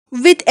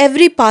With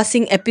every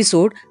passing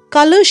episode,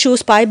 Color Show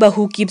Spy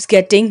Bahu keeps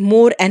getting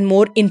more and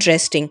more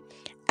interesting.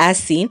 As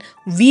seen,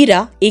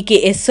 Veera,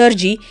 aka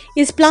Sarji,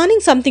 is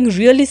planning something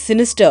really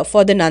sinister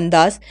for the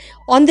Nandas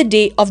on the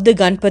day of the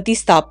Ganpati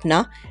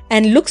Stapna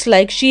and looks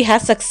like she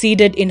has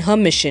succeeded in her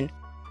mission.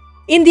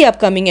 In the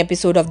upcoming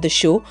episode of the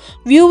show,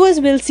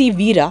 viewers will see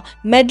Veera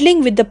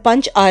meddling with the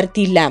Panch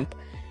Aarti lamp.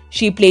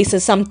 She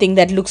places something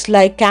that looks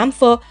like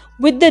camphor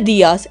with the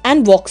diyas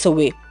and walks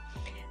away.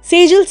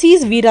 Sejal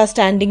sees Veera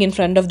standing in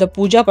front of the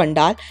puja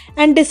pandal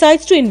and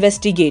decides to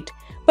investigate,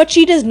 but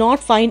she does not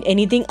find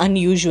anything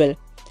unusual.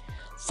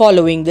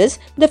 Following this,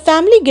 the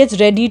family gets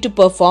ready to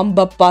perform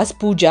Bappa's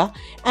puja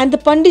and the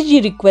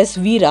Panditji requests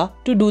Veera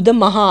to do the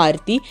Maha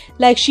Aarti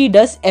like she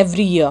does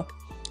every year.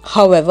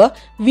 However,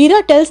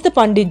 Veera tells the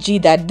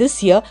Panditji that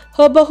this year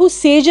her Bahu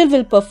Sejal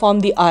will perform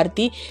the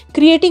Aarti,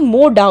 creating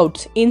more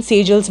doubts in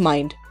Sejal's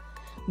mind.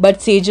 But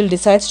Sejal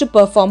decides to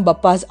perform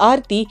Bappa's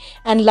Aarti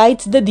and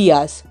lights the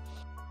diyas.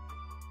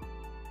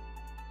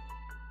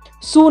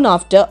 Soon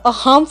after, a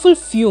harmful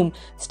fume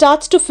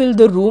starts to fill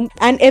the room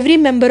and every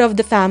member of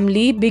the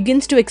family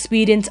begins to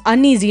experience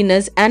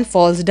uneasiness and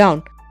falls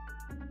down.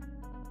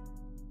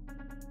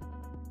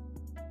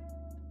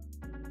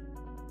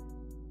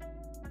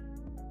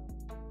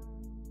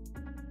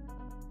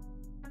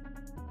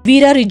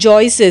 Veera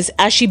rejoices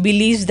as she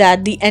believes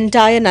that the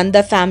entire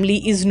Nanda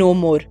family is no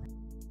more.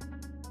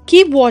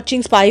 Keep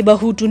watching Spy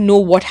Bahu to know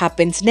what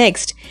happens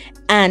next,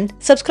 and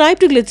subscribe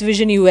to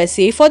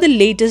GlitzVisionUSA for the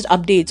latest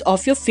updates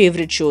of your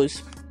favorite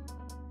shows.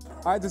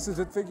 Hi, this is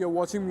Ritvik. You're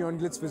watching me on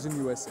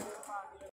GlitzVisionUSA.